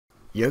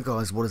Yo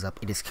guys, what is up?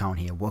 It is Cohen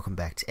here. Welcome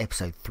back to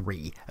episode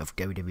 3 of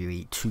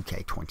Wwe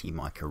 2K20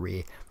 My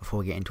Career. Before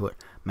we get into it,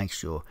 make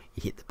sure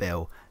you hit the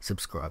bell,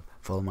 subscribe,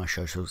 follow my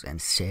socials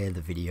and share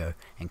the video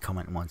and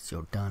comment once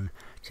you're done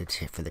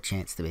for the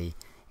chance to be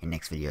in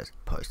next video's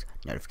post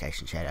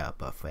notification shout out.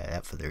 But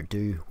without further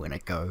ado, we're going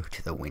to go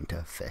to the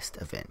Winterfest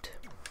event.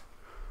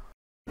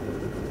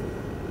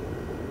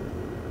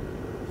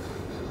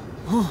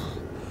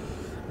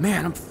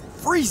 Man, I'm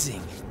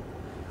freezing.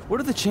 What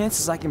are the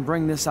chances I can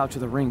bring this out to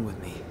the ring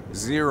with me?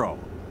 0.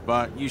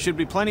 But you should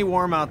be plenty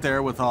warm out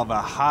there with all the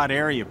hot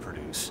air you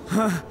produce.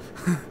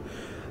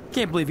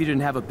 Can't believe you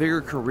didn't have a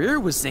bigger career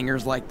with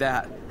singers like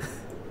that.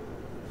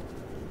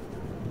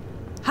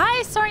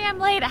 Hi, sorry I'm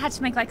late. I had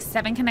to make like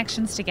 7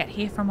 connections to get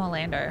here from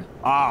Orlando.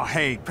 Oh,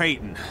 hey,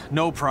 Peyton.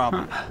 No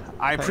problem.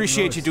 I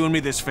appreciate you doing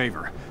me this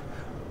favor.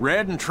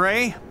 Red and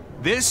Trey,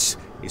 this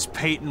is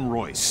Peyton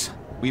Royce.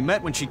 We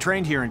met when she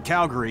trained here in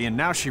Calgary, and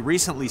now she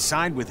recently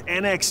signed with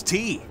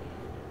NXT.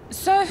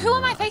 So who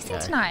am I facing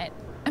tonight?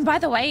 And by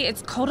the way,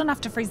 it's cold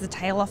enough to freeze the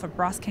tail off a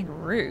brass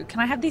kangaroo.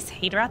 Can I have this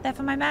heater out there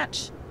for my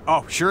match?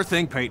 Oh, sure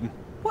thing, Peyton.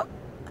 What?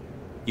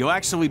 You'll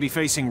actually be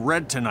facing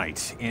Red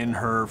tonight in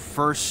her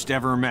first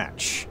ever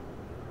match.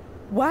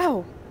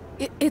 Wow,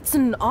 it's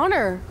an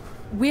honor.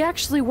 We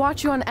actually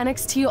watch you on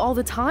NXT all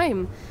the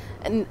time.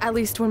 And at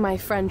least when my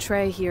friend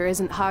Trey here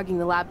isn't hogging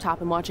the laptop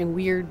and watching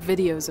weird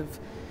videos of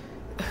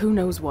who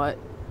knows what.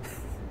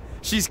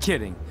 She's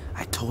kidding.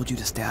 I told you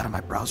to stay out of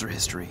my browser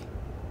history.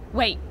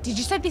 Wait, did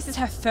you say this is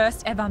her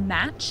first ever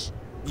match?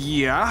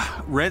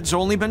 Yeah, Red's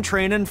only been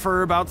training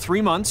for about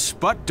 3 months,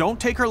 but don't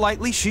take her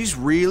lightly, she's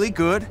really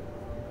good.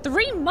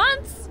 3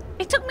 months?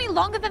 It took me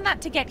longer than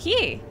that to get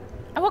here.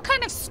 And what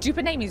kind of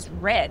stupid name is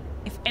Red?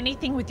 If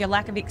anything, with your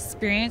lack of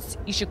experience,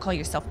 you should call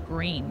yourself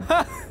Green.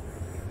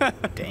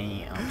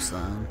 Damn,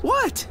 son.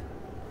 What?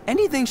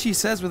 Anything she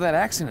says with that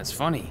accent is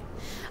funny.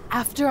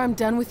 After I'm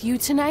done with you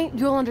tonight,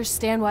 you'll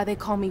understand why they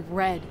call me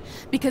Red.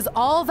 Because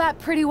all that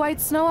pretty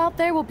white snow out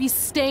there will be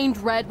stained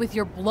red with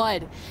your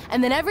blood.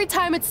 And then every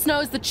time it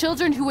snows, the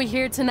children who were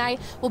here tonight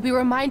will be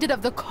reminded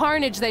of the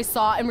carnage they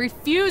saw and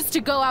refuse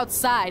to go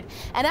outside.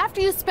 And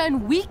after you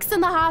spend weeks in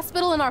the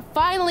hospital and are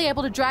finally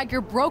able to drag your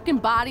broken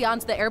body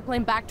onto the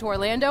airplane back to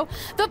Orlando,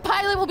 the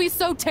pilot will be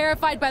so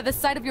terrified by the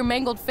sight of your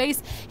mangled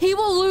face, he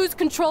will lose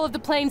control of the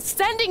plane,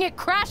 sending it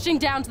crashing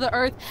down to the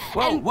earth.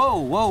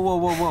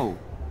 Whoa.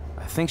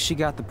 I think she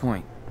got the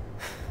point.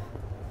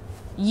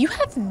 You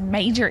have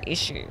major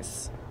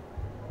issues.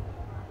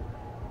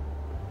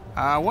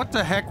 What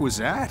the heck was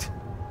that?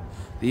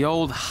 The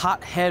old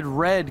hothead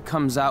Red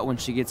comes out when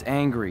she gets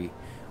angry.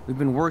 We've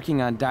been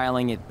working on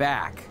dialing it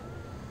back.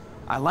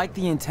 I like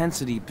the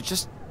intensity, but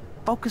just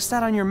focus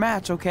that on your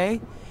match, okay?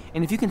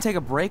 And if you can take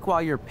a break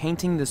while you're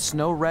painting the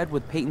snow red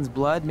with Peyton's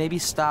blood, maybe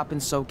stop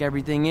and soak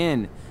everything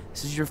in.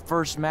 This is your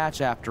first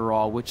match after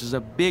all, which is a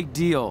big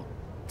deal.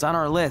 It's on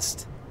our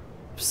list.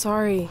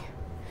 Sorry.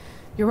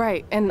 You're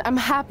right, and I'm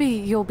happy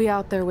you'll be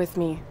out there with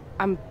me.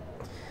 I'm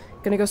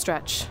gonna go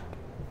stretch.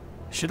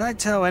 Should I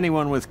tell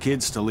anyone with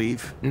kids to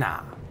leave?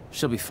 Nah,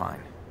 she'll be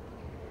fine.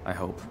 I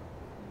hope.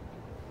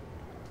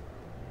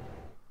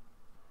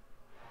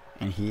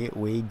 And here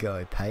we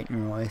go,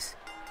 Peyton Royce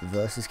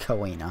versus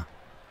Kowina.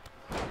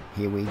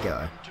 Here we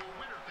go.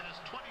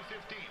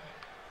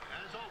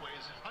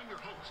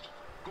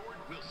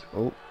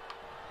 Oh.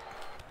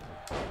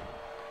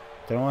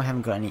 Don't know, I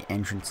haven't got any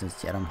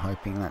entrances yet. I'm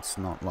hoping that's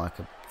not like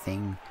a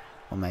thing,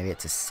 or maybe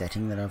it's a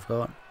setting that I've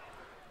got.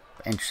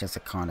 But entrances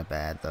are kind of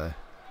bad though.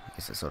 I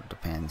guess it sort of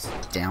depends.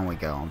 Down we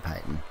go on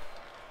Peyton.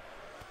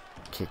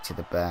 Kick to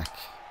the back.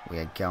 We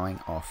are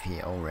going off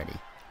here already.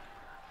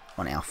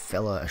 On our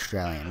fellow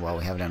Australian. While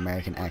we have an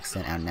American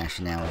accent, our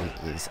nationality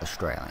is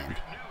Australian.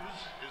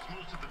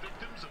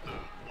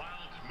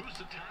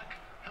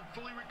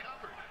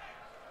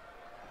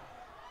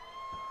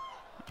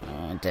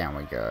 And down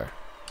we go.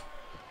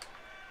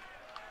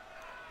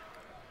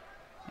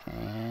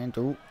 And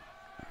ooh,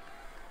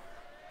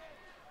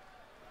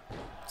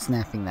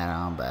 snapping that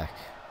arm back.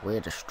 We're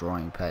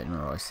destroying Peyton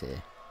Royce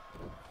here.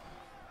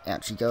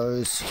 Out she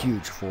goes,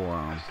 huge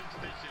forearm.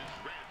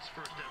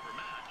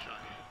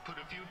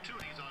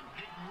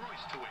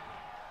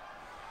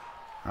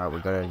 Alright, we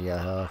got her to the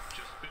other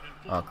half.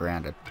 Oh,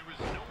 grounded.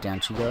 Down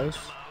she goes.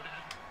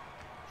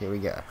 Here we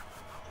go.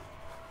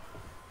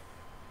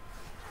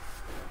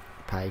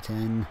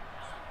 Peyton.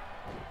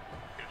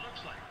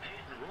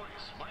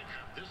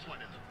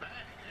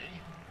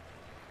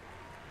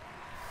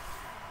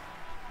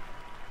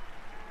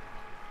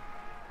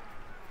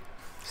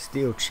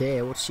 Steel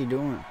chair, what's she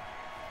doing?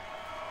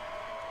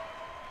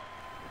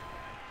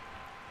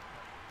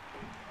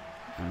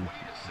 And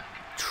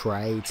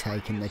Trey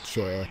taking the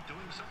chair.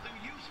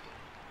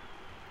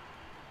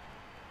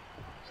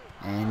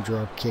 And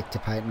drop kick to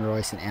Peyton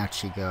Royce and out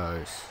she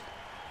goes.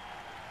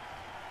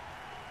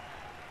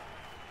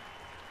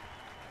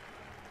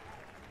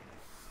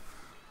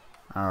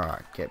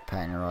 Alright, get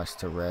Peyton Royce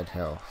to red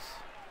health.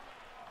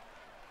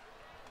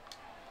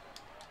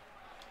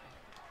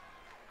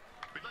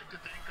 We'd like to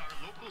thank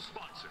our local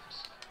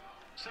sponsors.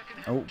 Second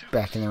Oh,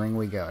 back in the ring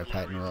we go.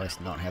 Peyton Royce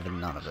not having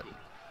none of it.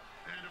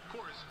 And of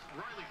course,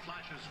 Riley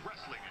Flash's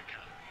Wrestling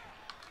Academy.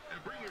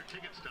 And bring your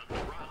tickets to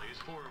Riley's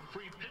for a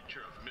free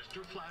picture of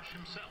Mr. Flash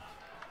himself.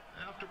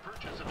 After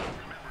purchase of a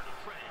commemorative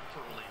frame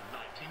for only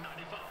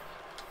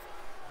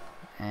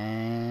 $19.95.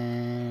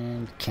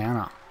 And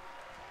counter.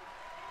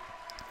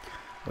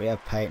 We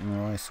have Peyton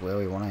Royce where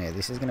we want to here.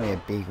 This is going to be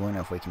a big win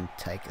if we can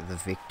take the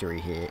victory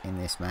here in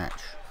this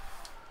match.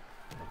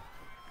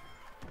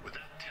 With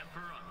that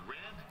temper on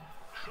Red,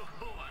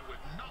 I would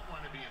not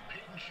want to be in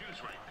Peyton's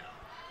shoes right now.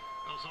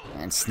 Also,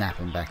 And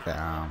snapping back that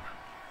arm.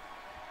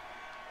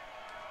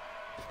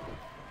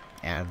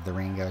 Out of the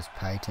ring goes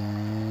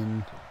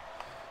Peyton.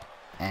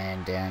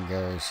 And down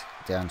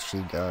she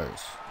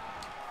goes.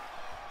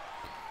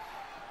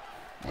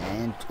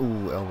 And,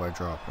 ooh, elbow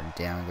drop. And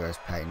down goes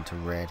Peyton to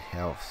Red.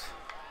 Health.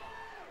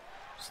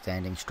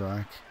 Standing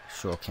strike.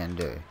 Sure can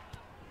do.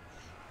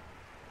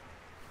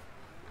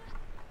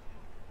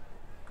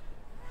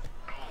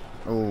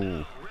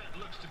 Ooh.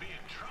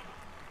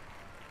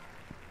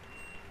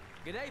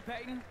 G'day,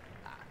 Peyton.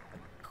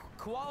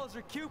 Koalas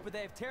are cute, but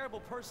they have terrible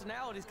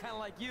personalities, kind of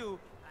like you.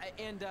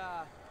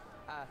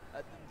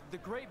 The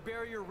Great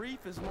Barrier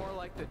Reef is more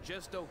like the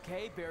just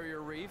okay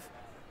Barrier Reef.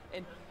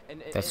 And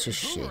That's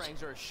just boomerangs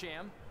shit. are a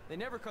sham. They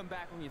never come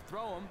back when you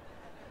throw them.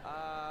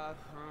 I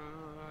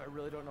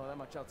really don't know that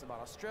much else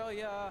about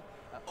Australia.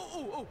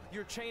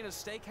 Your chain of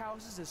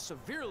steakhouses is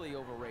severely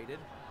overrated.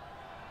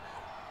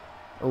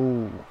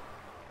 Ooh.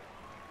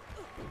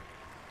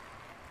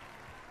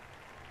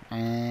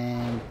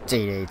 And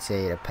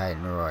DDT to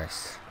Peyton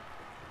Royce.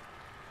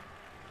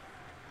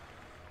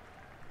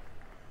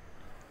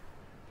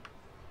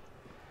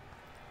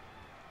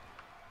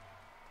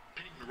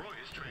 Peyton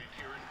Royce trained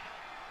here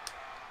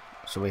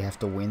in... So we have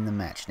to win the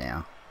match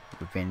now.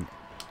 We've been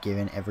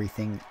given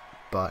everything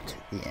but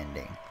the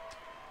ending.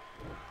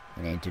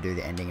 We need to do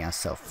the ending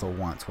ourselves. For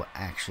once, we're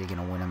actually going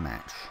to win a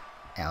match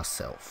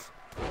ourselves.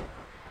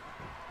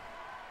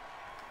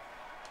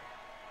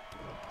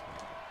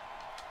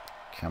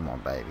 Come on,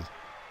 baby.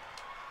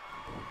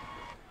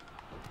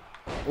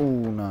 Oh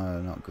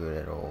no, not good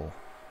at all.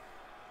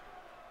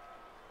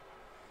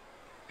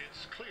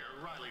 It's clear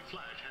Riley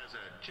Flash has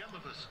a gem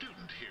of a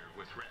student here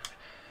with Red.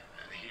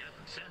 He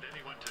hasn't sent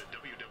anyone to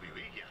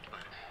WWE yet,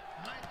 but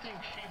I think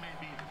she may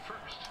be the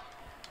first.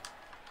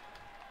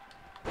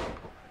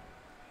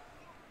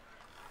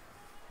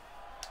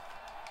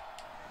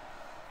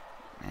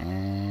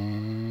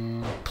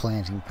 And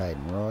planting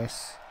Peyton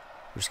Royce.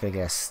 We're just going to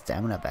get our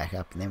stamina back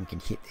up and then we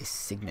can hit this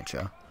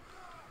signature.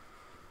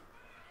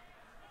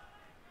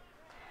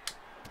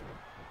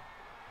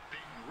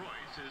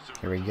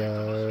 Here we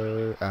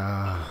go.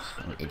 Ah,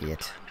 I'm an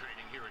idiot.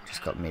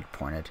 Just got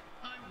mid-pointed.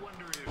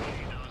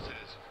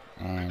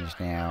 And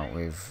now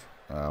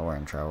we're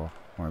in trouble.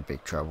 We're in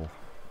big trouble.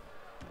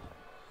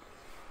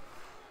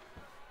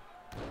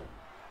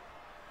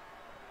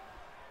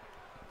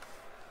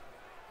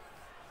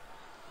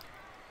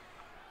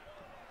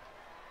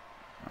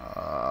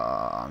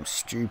 I'm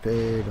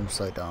stupid. I'm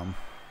so dumb.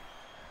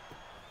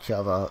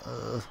 Cover.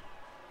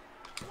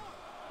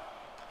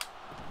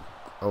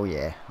 Oh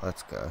yeah,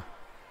 let's go.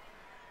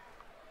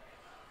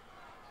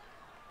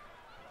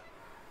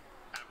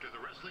 After the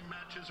wrestling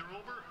matches are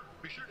over,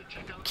 be sure to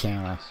check out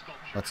Counter. the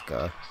sculpture Let's go.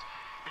 contest.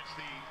 It's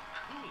the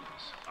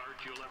coolest art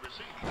you'll ever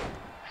see.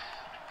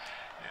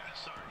 Yeah,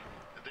 sorry.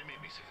 They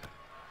made me say that.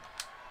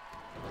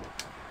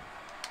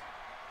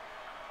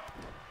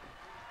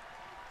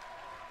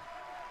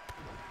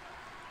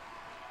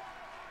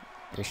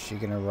 Is she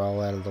gonna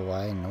roll out of the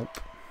way? Nope.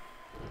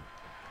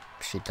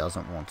 She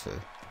doesn't want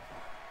to.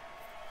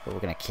 But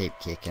we're gonna keep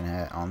kicking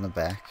her on the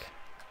back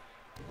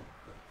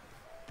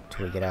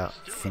till we get our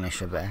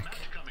finisher back.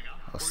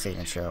 Or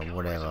signature, or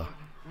whatever.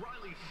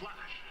 Riley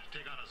Flash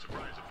take on a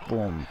surprise opponent.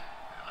 Boom.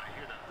 I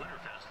hear that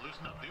Winterfest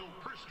loosened up the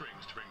old purse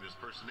strings to bring this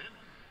person in.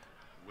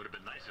 Would have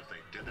been nice if they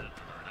did that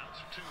with our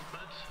announcer too,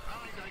 but I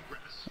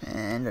digress.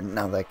 And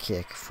another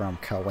kick from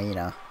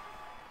Kawina.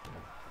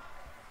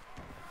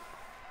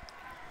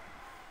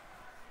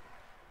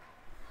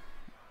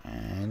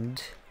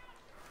 And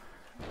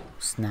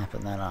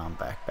snapping that arm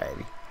back,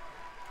 baby.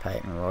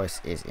 Peyton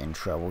Royce is in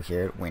trouble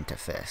here at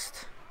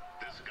Winterfest.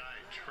 This guy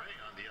Trey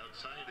on the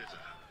outside is a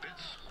bit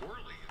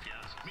squirrely, if you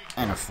ask me.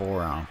 And a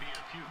forearm. Be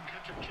a few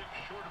ketchup chips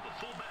short of a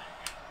full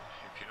bag,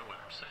 if you know what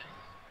I'm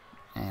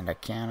saying. And a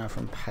counter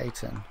from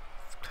Peyton.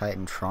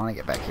 Peyton trying to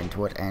get back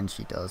into it, and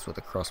she does with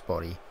a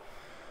crossbody.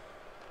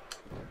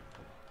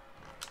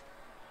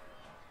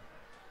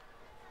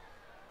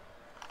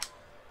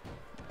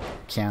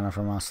 Counter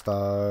from us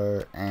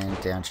though, and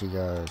down she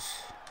goes.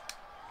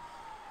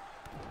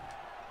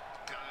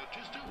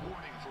 Just a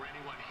warning for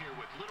anyone here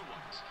with little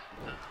ones.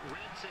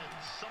 Red said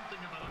something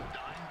about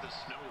dyeing the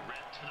snow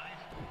red tonight.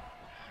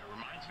 It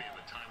reminds me of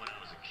a time when I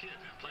was a kid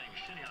playing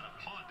shinny on a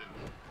pond and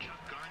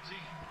Chuck Garnsey.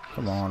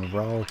 Come on,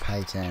 roll,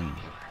 Peyton.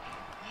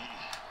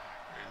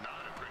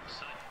 Not a great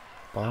sight.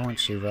 Why won't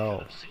she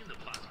roll? I've seen the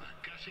plasma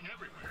gushing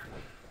everywhere.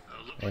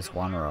 Looked There's like a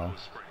one fire roll.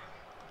 hose spraying,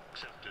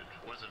 except it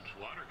wasn't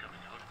water coming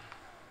out.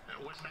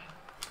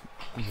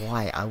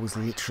 Why? I was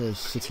literally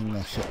hitting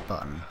the hit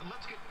button.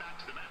 Let's get back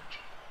to the match.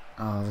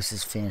 Oh, this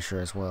is finisher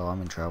as well.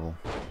 I'm in trouble.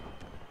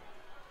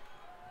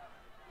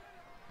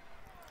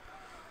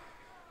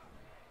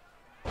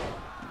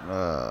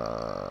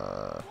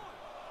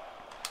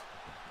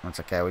 That's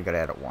okay, we got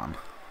out at 1.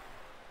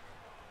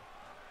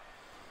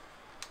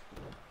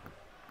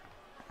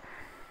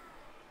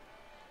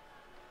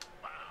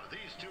 Wow,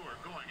 these two are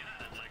going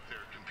at it like they're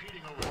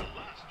competing over the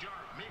last jar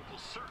of maple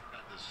syrup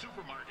at the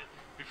supermarket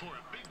before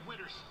a big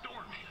winter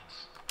storm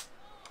hits.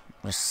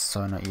 I'm just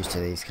so not used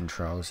to these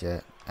controls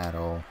yet, at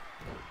all.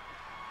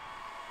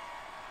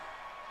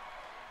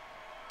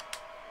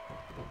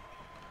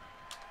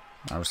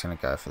 I'm just gonna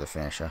go for the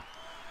finisher.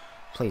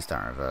 Please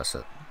don't reverse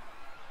it.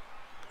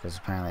 Because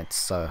apparently it's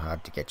so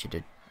hard to get you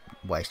to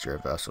waste your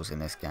reversals in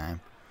this game.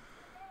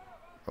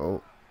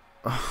 Oh.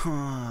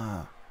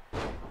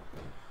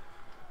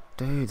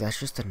 Dude, that's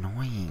just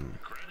annoying.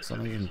 It's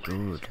not even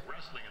good.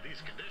 Wrestling in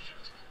these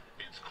conditions,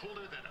 it's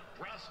colder than a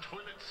brass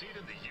toilet seat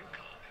in the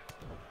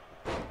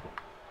Yukon.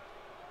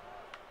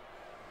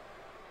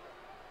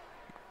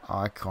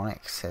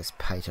 Iconic says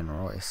Peyton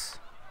Royce.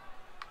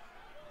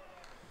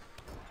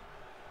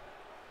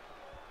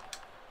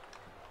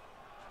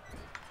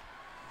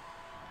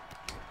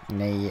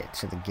 Knee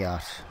to the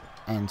gut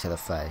and to the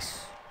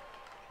face.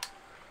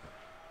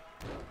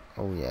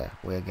 Oh yeah,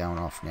 we're going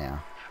off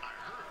now. I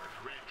heard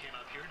Red came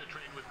up here to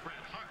train with Bret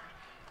Hart.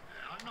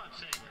 I'm not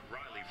saying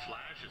Riley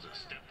Flash is a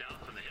step down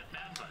from the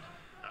Hitman, but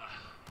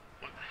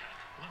what the heck?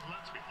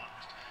 Let's be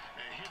honest.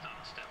 He's not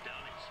a step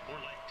down. He's more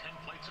like 10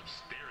 flights of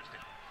stairs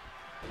down.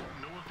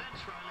 No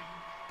offense, Riley.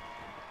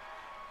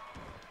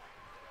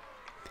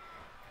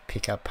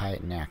 Pick up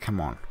Peyton now, come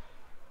on.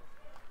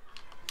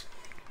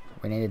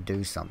 We need to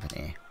do something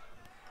here.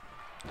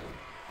 Hey,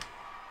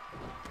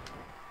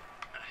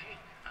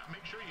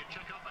 make sure you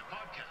check out my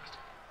podcast,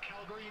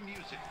 Calgary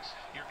Musings,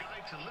 your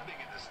guide to living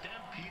in the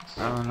Stampede.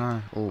 Oh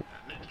no. Oh,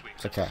 Next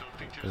week's it's okay. episode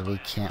features Because we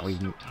can't, we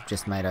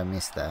just made her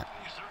miss that.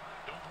 Yes, sir.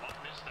 Don't want to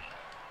miss that.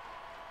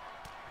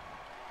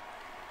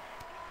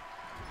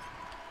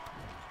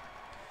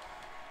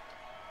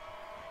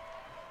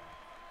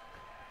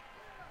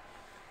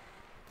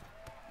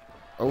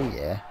 Oh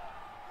yeah.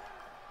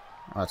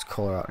 Let's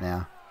call her up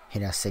now.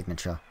 Hit our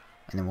signature.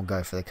 And then we'll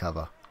go for the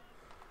cover.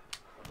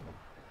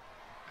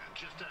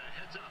 Just a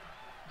heads up,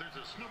 there's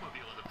a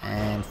snowmobile in the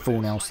And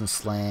full Nelson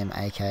Slam,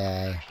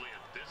 aka actually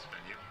at this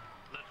venue.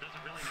 That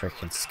doesn't really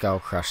freaking skull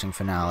crushing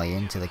finale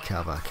into the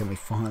cover. Can we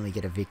finally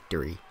get a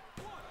victory?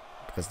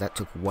 Because that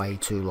took way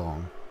too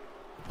long.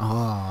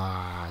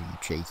 Ah, you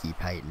cheeky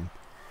Peyton.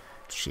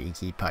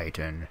 Cheeky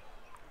Peyton.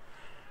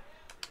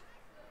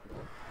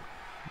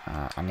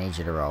 I need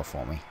you to roll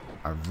for me.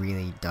 I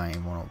really don't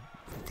even want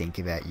to think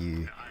about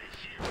you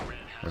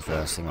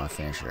reversing my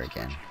finisher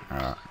again.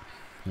 Alright,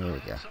 here we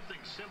go. something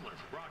similar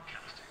for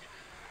broadcasting.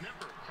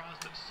 Never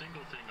crossed a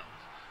single thing off,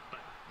 but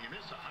you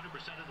miss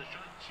 100% of the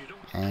shots you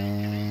don't.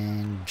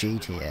 And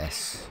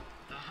GTS.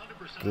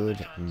 100%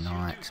 Good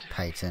night,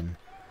 Peyton.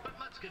 But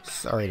let's get back.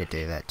 Sorry to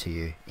do that to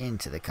you.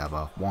 Into the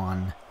cover.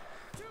 1,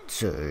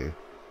 2,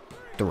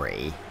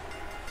 3.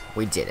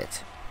 We did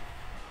it.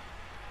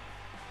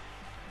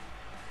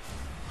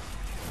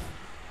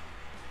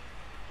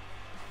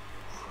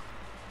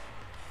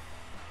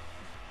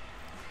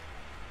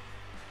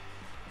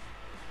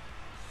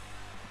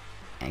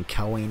 And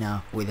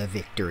Coena with a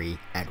victory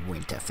at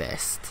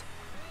Winterfest.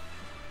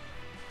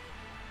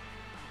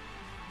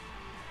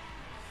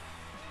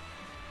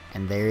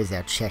 And there is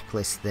our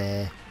checklist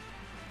there.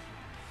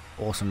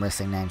 Awesome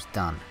wrestling names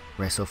done.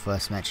 Wrestle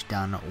first match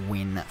done.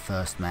 Win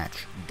first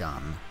match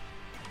done.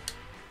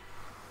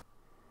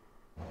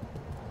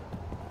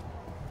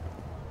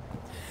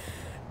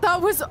 That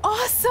was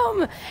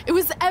awesome! It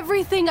was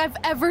everything I've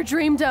ever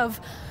dreamed of.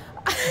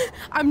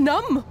 I'm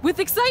numb with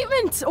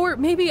excitement, or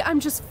maybe I'm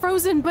just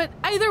frozen, but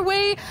either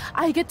way,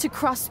 I get to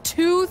cross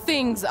 2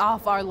 things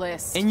off our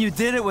list. And you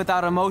did it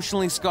without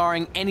emotionally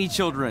scarring any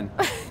children.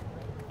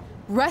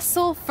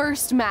 Wrestle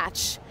first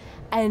match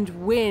and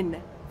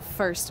win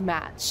first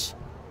match.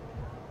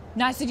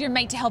 Nice of your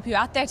mate to help you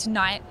out there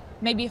tonight.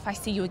 Maybe if I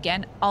see you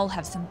again, I'll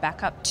have some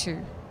backup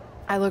too.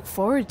 I look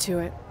forward to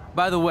it.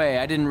 By the way,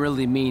 I didn't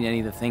really mean any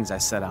of the things I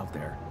said out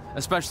there,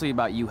 especially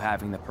about you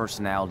having the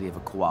personality of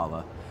a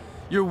koala.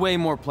 You're way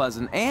more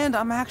pleasant, and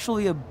I'm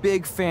actually a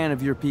big fan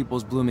of your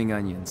people's blooming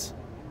onions.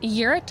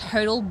 You're a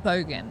total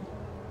bogan.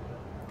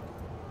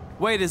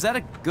 Wait, is that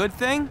a good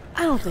thing?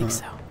 I don't think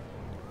so.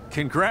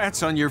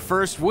 Congrats on your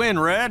first win,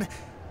 Red.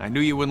 I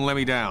knew you wouldn't let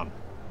me down.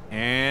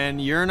 And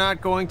you're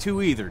not going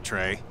to either,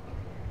 Trey.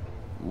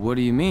 What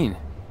do you mean?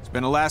 It's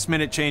been a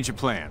last-minute change of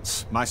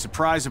plans. My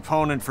surprise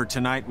opponent for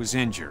tonight was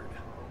injured.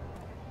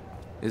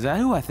 Is that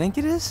who I think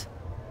it is?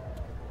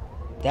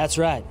 That's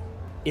right.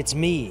 It's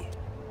me,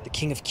 the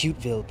King of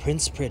Cuteville,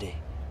 Prince Pretty.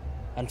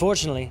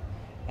 Unfortunately,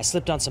 I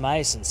slipped on some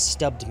ice and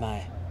stubbed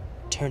my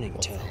turning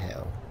toe.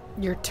 Hell.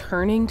 Your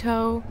turning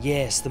toe?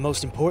 Yes, the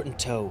most important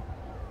toe.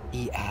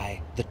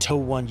 EI, the toe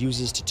one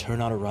uses to turn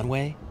on a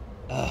runway.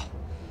 Ugh,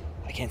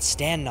 I can't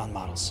stand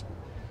non-models.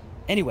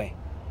 Anyway,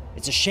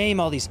 it's a shame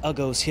all these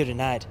uggos here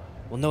tonight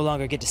will no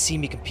longer get to see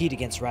me compete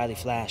against Riley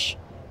Flash.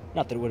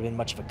 Not that it would have been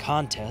much of a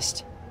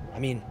contest. I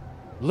mean,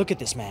 look at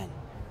this man.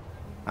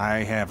 I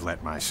have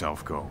let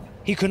myself go.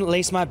 He couldn't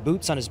lace my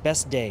boots on his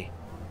best day.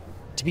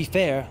 To be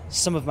fair,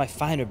 some of my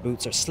finer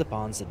boots are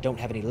slip-ons that don't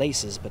have any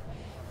laces, but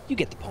you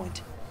get the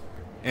point.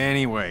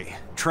 Anyway,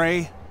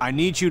 Trey, I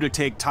need you to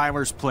take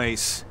Tyler's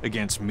place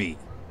against me.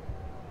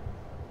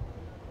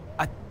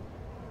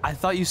 I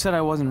thought you said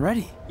I wasn't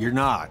ready. You're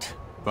not,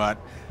 but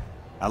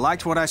I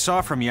liked what I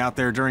saw from you out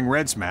there during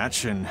Red's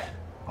match, and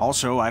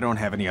also I don't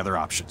have any other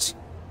options.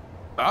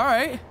 All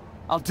right,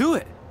 I'll do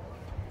it.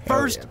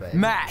 First yeah, baby.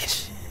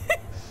 match.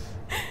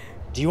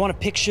 Do you want a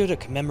picture to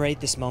commemorate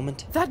this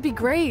moment? That'd be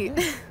great.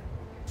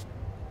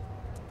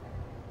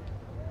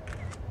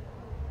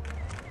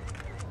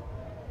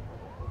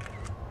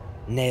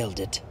 Nailed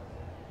it.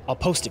 I'll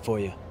post it for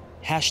you.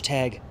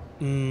 Hashtag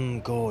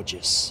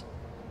gorgeous.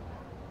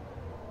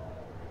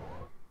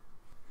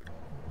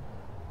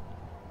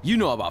 You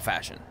know about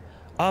fashion.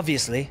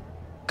 Obviously.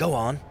 Go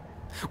on.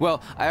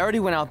 Well, I already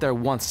went out there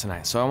once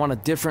tonight, so I want a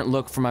different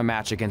look for my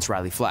match against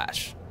Riley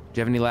Flash. Do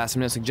you have any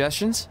last-minute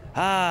suggestions?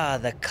 Ah,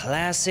 the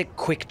classic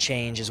quick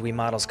change, as we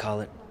models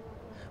call it.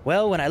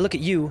 Well, when I look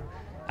at you,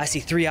 I see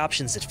 3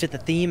 options that fit the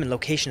theme and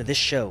location of this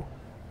show.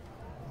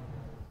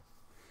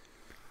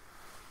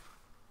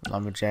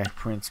 Lumberjack,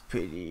 Prince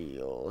Pretty,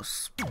 or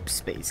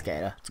Speed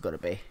Skater. It's gotta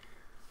be.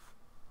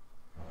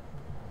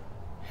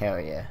 Hell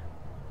yeah.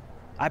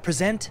 I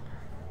present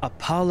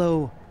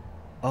Apollo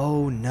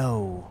Oh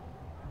No.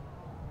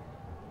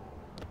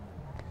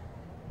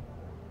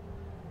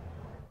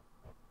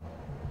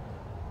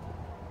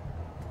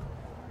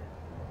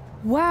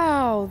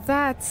 Wow,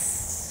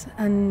 that's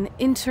an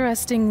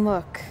interesting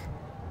look.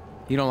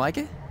 You don't like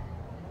it?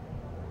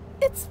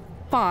 It's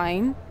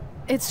fine.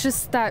 It's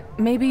just that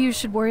maybe you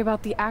should worry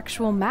about the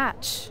actual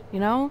match,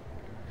 you know?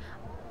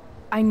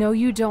 I know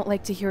you don't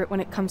like to hear it when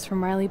it comes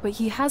from Riley, but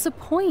he has a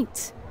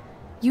point.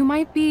 You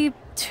might be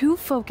too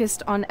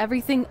focused on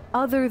everything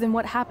other than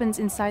what happens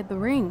inside the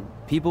ring.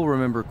 People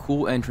remember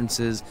cool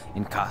entrances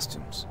in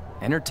costumes.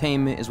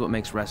 Entertainment is what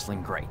makes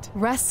wrestling great.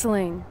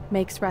 Wrestling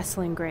makes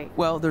wrestling great.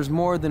 Well, there's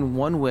more than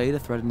one way to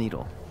thread a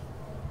needle.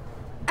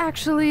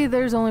 Actually,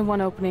 there's only one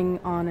opening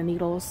on a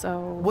needle, so...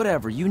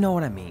 Whatever, you know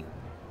what I mean.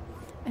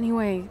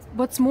 Anyway,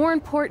 what's more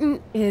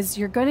important is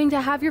you're going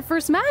to have your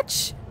first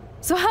match.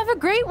 So have a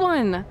great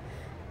one.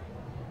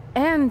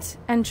 And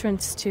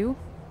entrance, too.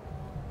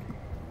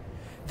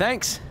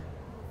 Thanks.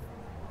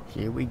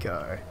 Here we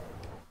go.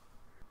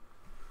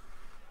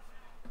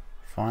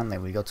 Finally,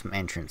 we got some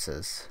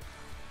entrances.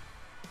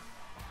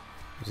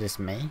 Is this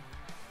me?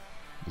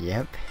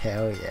 Yep,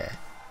 hell yeah.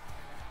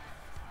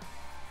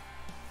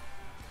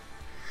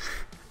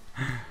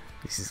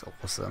 This is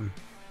awesome.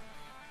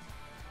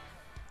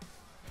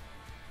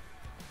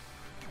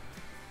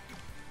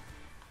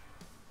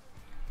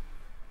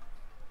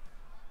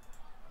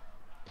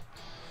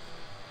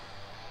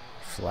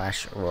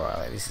 Flash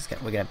Riley.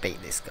 We're gonna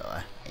beat this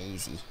guy.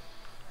 Easy.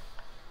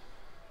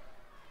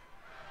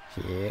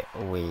 Here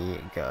we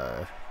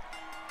go.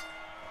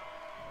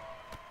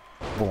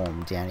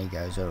 Boom, down he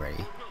goes already.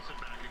 Wilson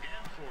back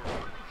again for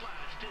Riley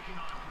Flash taking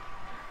on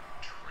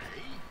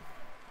Trey.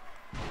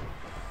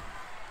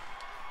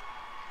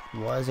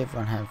 Why does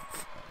everyone have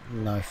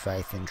no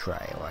faith in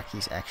Trey? Like,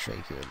 he's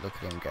actually good. Look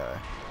at him go.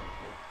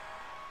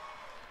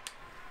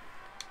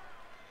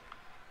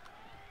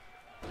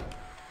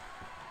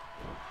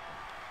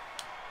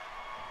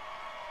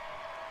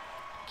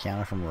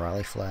 Counter from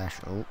Riley Flash.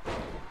 Oh.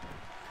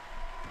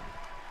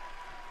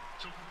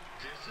 So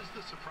this is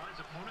the surprise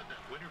opponent that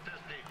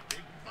Winterfest paid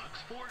big bucks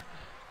for?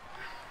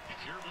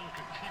 If you're a little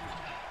confused,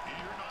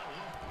 you're not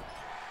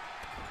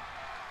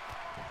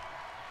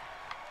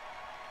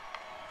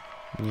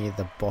alone. Near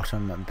the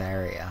bottom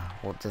barrier.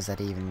 What does that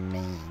even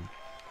mean?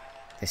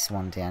 This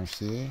one down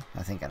here?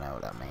 I think I know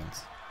what that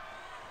means.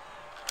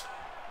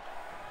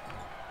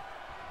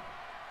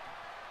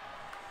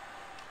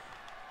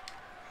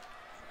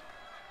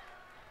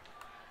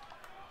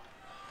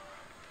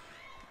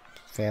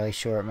 Fairly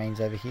sure it means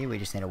over here. We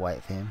just need to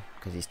wait for him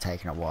because he's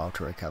taking a while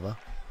to recover.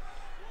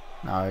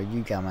 No,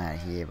 you come out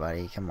here,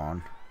 buddy. Come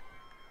on.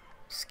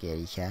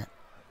 Scaredy cat.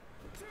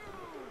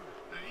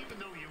 Even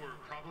though you were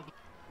probably...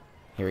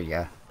 Here we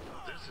go.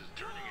 This is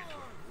turning into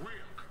a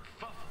real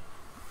kerfuffle.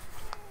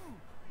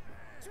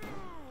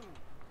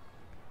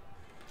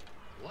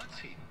 What's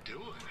he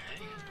doing,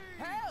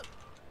 eh? Help!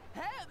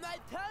 Help! My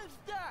tongue's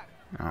stuck!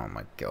 Oh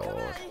my god. Come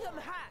on, I need some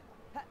hot!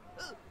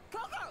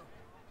 Coco!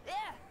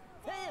 Yeah!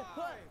 Hey,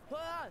 hold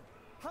on!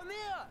 Come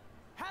here!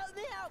 Help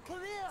me out!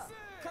 Come here!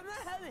 Come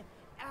on, help me!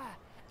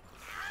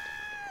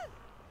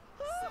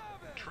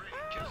 Trey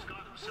just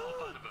got himself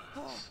out of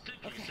a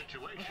sticky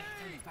situation.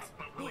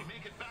 But will he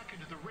make it back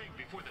into the ring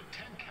before the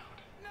 10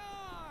 count?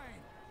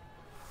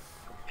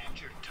 9!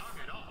 Injured tongue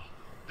at all.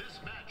 This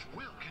match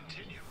will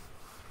continue.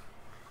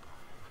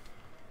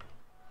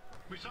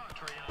 We saw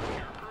Trey out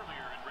here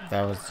earlier in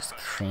That was just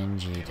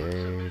cringy,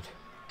 dude.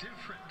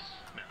 difference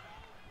now.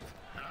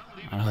 And I'll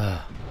leave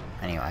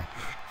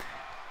Anyway,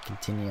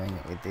 continuing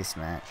it with this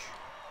match.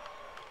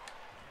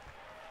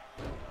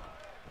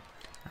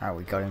 Alright,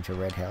 we got him to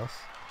red health.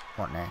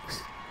 What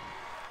next?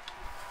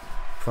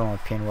 Put on a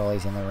pin while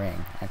he's in the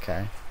ring.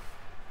 Okay.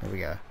 Here we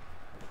go.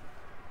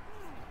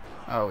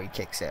 Oh, he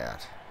kicks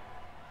out.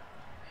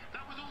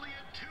 That was only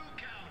a 2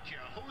 count, you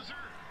hoser.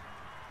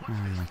 Oh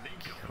my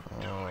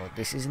god.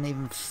 This isn't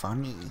even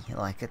funny.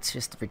 Like, it's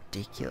just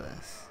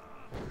ridiculous.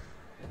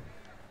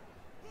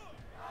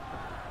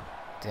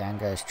 Down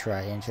goes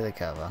Trey into the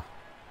cover.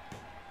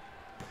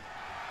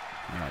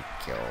 Oh my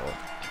god.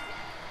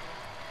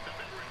 The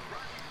veteran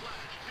Roddy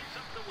Flash picks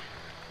up the win.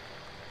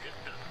 It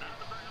doesn't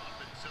happen very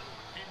often, so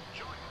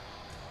enjoy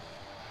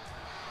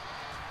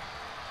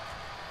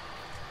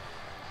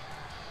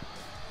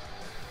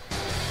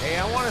it. Hey,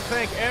 I want to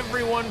thank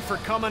everyone for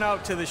coming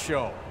out to the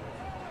show.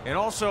 And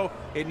also,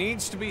 it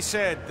needs to be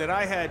said that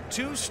I had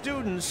 2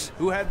 students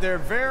who had their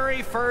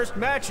very first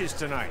matches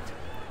tonight.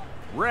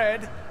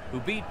 Red, who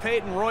beat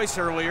Peyton Royce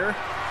earlier.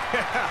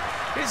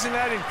 Isn't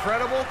that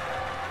incredible?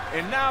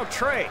 And now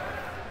Trey,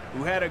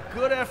 who had a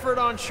good effort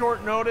on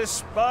short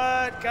notice,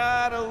 but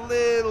got a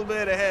little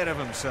bit ahead of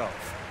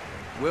himself.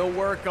 We'll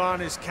work on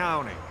his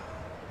counting.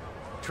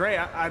 Trey,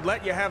 I'd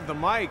let you have the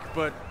mic,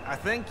 but I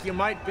think you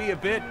might be a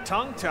bit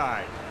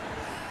tongue-tied.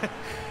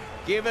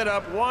 Give it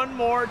up one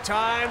more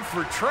time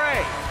for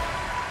Trey.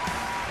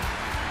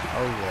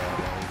 Oh yeah,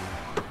 baby.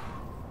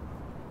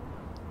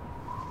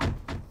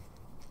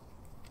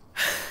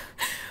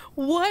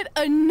 What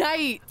a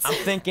night! I'm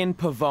thinking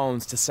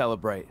Pavone's to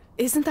celebrate.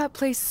 Isn't that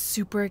place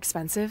super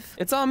expensive?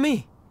 It's on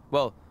me.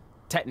 Well,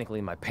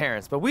 technically my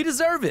parents, but we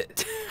deserve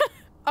it.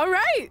 All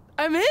right,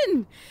 I'm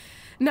in.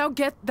 Now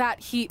get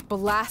that heat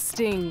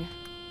blasting.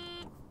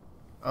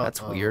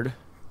 That's weird.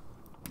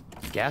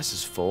 Gas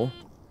is full.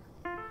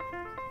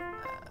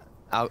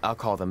 I'll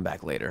call them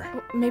back later.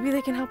 Maybe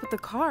they can help with the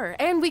car.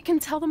 And we can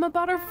tell them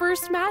about our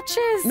first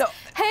matches. No.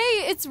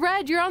 Hey, it's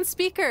Red. You're on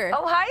speaker.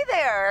 Oh, hi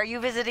there. Are you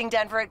visiting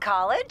Denver at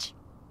college?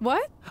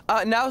 What?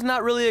 Now's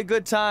not really a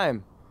good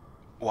time.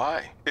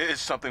 Why?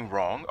 Is something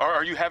wrong? Or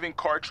are you having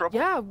car trouble?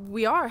 Yeah,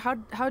 we are.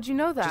 How'd you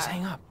know that? Just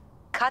hang up.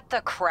 Cut the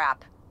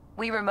crap.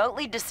 We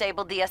remotely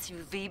disabled the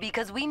SUV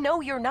because we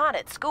know you're not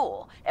at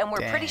school, and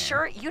we're pretty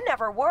sure you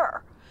never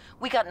were.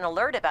 We got an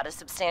alert about a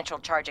substantial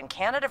charge in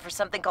Canada for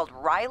something called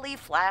Riley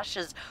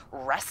Flash's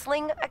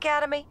Wrestling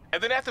Academy.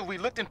 And then after we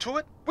looked into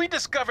it, we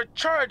discovered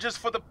charges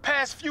for the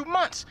past few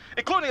months,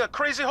 including a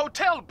crazy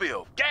hotel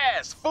bill,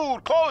 gas,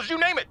 food, clothes, you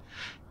name it.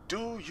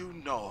 Do you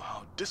know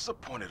how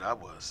disappointed I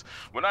was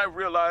when I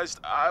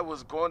realized I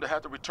was going to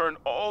have to return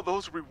all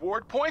those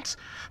reward points?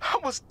 I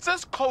was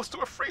this close to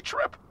a free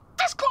trip.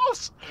 This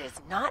close! It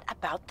is not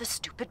about the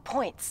stupid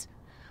points.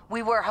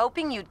 We were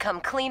hoping you'd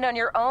come clean on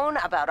your own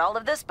about all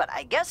of this, but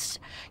I guess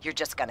you're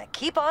just gonna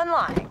keep on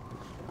lying.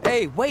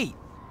 Hey, wait!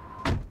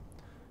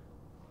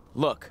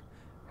 Look,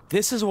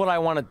 this is what I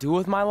want to do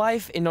with my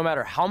life, and no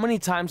matter how many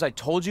times I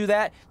told you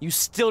that, you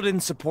still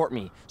didn't support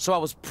me, so I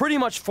was pretty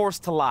much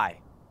forced to lie.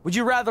 Would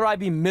you rather I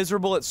be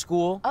miserable at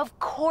school? Of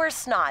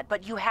course not,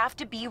 but you have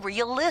to be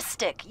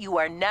realistic. You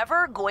are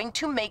never going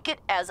to make it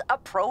as a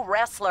pro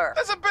wrestler.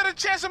 There's a better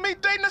chance of me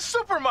dating a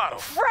supermodel.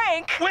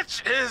 Frank!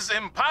 Which is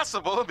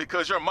impossible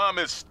because your mom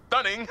is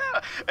stunning,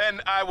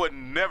 and I would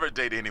never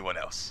date anyone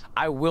else.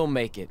 I will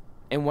make it.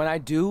 And when I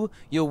do,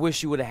 you'll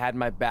wish you would have had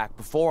my back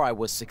before I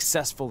was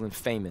successful and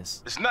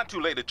famous. It's not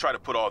too late to try to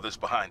put all this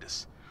behind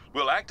us.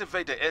 We'll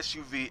activate the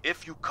SUV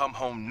if you come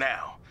home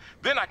now.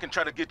 Then I can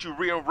try to get you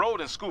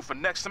re-enrolled in school for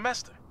next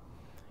semester.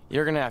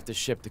 You're gonna have to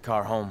ship the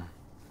car home,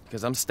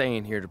 because I'm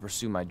staying here to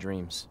pursue my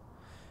dreams.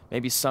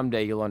 Maybe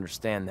someday you'll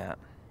understand that.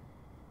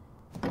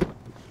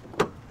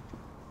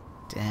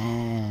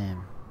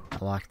 Damn.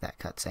 I like that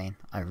cutscene.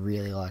 I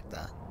really like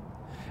that.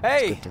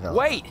 Hey,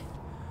 wait!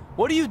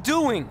 What are you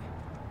doing?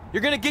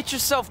 You're gonna get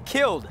yourself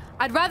killed.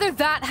 I'd rather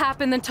that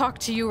happen than talk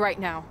to you right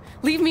now.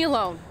 Leave me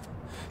alone.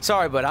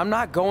 Sorry, but I'm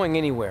not going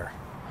anywhere.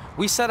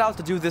 We set out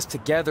to do this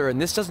together,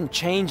 and this doesn't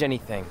change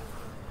anything.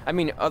 I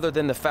mean, other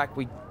than the fact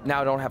we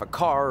now don't have a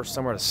car or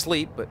somewhere to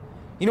sleep, but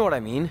you know what I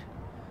mean.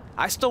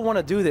 I still want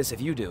to do this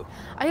if you do.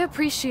 I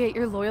appreciate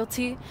your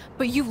loyalty,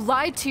 but you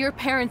lied to your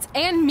parents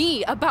and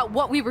me about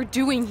what we were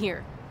doing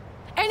here.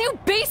 And you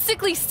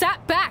basically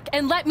sat back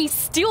and let me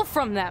steal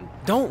from them.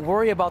 Don't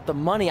worry about the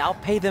money, I'll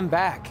pay them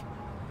back.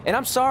 And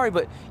I'm sorry,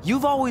 but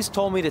you've always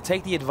told me to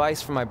take the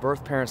advice from my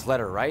birth parents'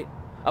 letter, right?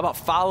 About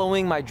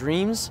following my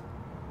dreams?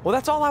 Well,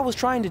 that's all I was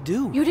trying to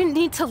do. You didn't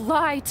need to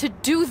lie to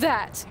do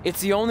that. It's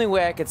the only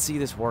way I could see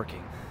this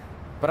working.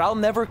 But I'll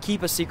never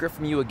keep a secret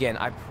from you again,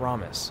 I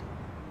promise.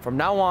 From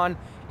now on,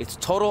 it's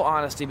total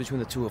honesty between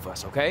the two of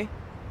us, okay?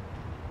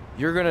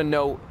 You're gonna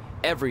know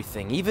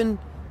everything, even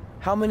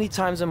how many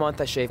times a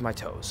month I shave my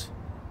toes.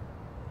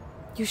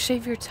 You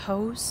shave your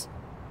toes?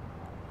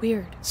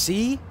 Weird.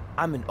 See?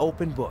 I'm an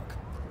open book.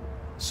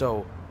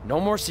 So,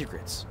 no more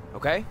secrets,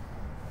 okay?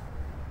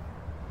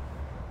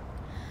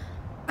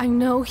 I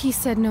know he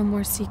said no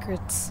more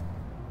secrets,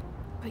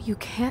 but you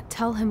can't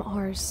tell him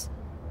ours.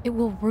 It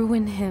will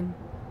ruin him.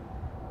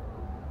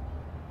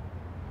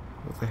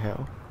 What the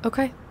hell?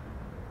 Okay.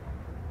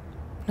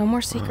 No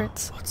more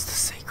secrets. What's the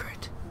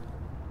secret?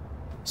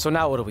 So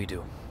now what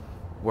do?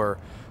 We're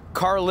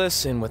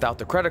carless and without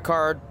the credit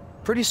card.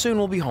 Pretty soon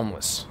we'll be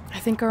homeless. I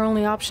think our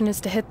only option is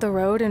to hit the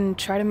road and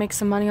try to make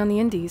some money on the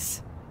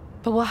indies.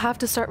 But we'll have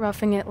to start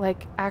roughing it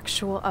like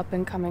actual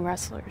up-and-coming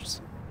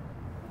wrestlers.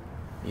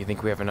 You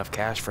think we have enough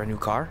cash for a new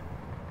car?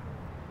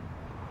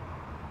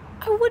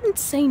 I wouldn't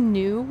say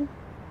new.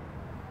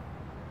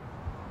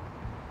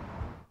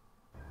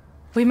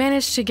 We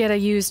managed to get a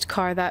used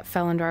car that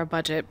fell under our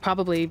budget,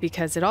 probably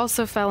because it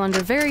also fell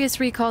under various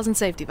recalls and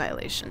safety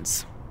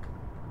violations.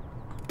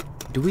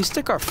 Do we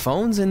stick our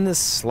phones in this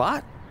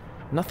slot?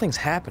 Nothing's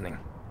happening.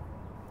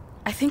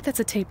 I think that's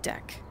a tape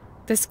deck.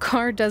 This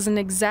car doesn't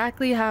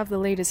exactly have the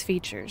latest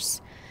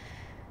features.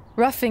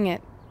 Roughing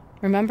it,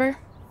 remember?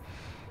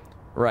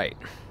 Right.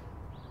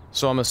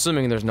 So I'm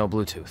assuming there's no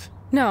Bluetooth.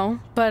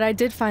 No, but I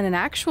did find an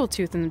actual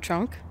tooth in the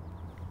trunk.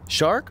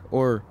 Shark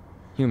or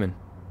human?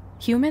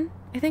 Human,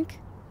 I think.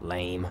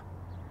 Lame.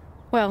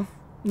 Well,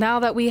 now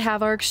that we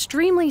have our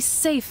extremely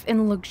safe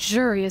and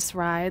luxurious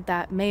ride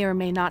that may or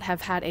may not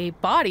have had a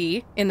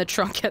body in the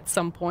trunk at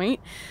some point,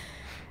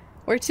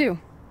 where to?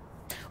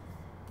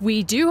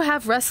 We do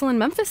have Wrestle in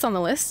Memphis on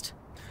the list.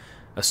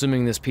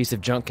 Assuming this piece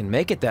of junk can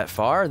make it that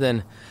far,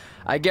 then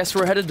I guess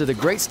we're headed to the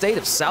great state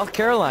of South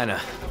Carolina.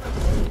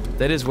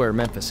 That is where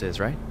Memphis is,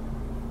 right?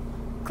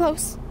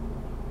 Close.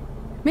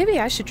 Maybe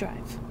I should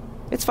drive.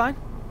 It's fine.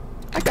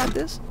 I got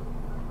this.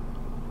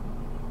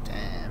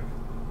 Damn.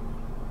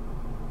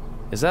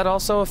 Is that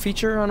also a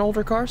feature on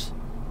older cars?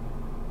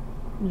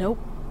 Nope.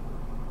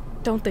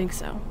 Don't think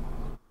so.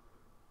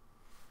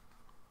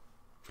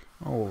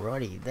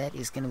 Alrighty, that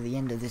is going to be the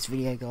end of this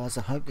video, guys.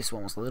 I hope this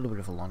one was a little bit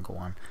of a longer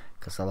one,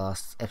 because the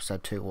last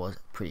episode 2 was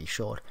pretty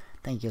short.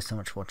 Thank you guys so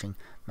much for watching.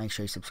 Make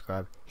sure you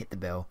subscribe, hit the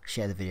bell,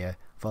 share the video,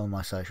 follow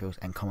my socials,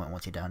 and comment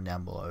what you've done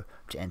down below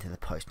to enter the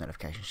post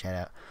notification shout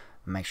out.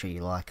 Make sure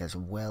you like as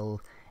well,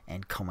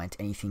 and comment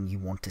anything you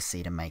want to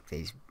see to make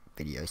these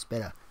videos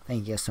better.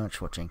 Thank you guys so much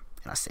for watching,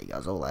 and I'll see you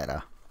guys all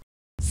later.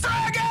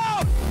 Frag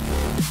out!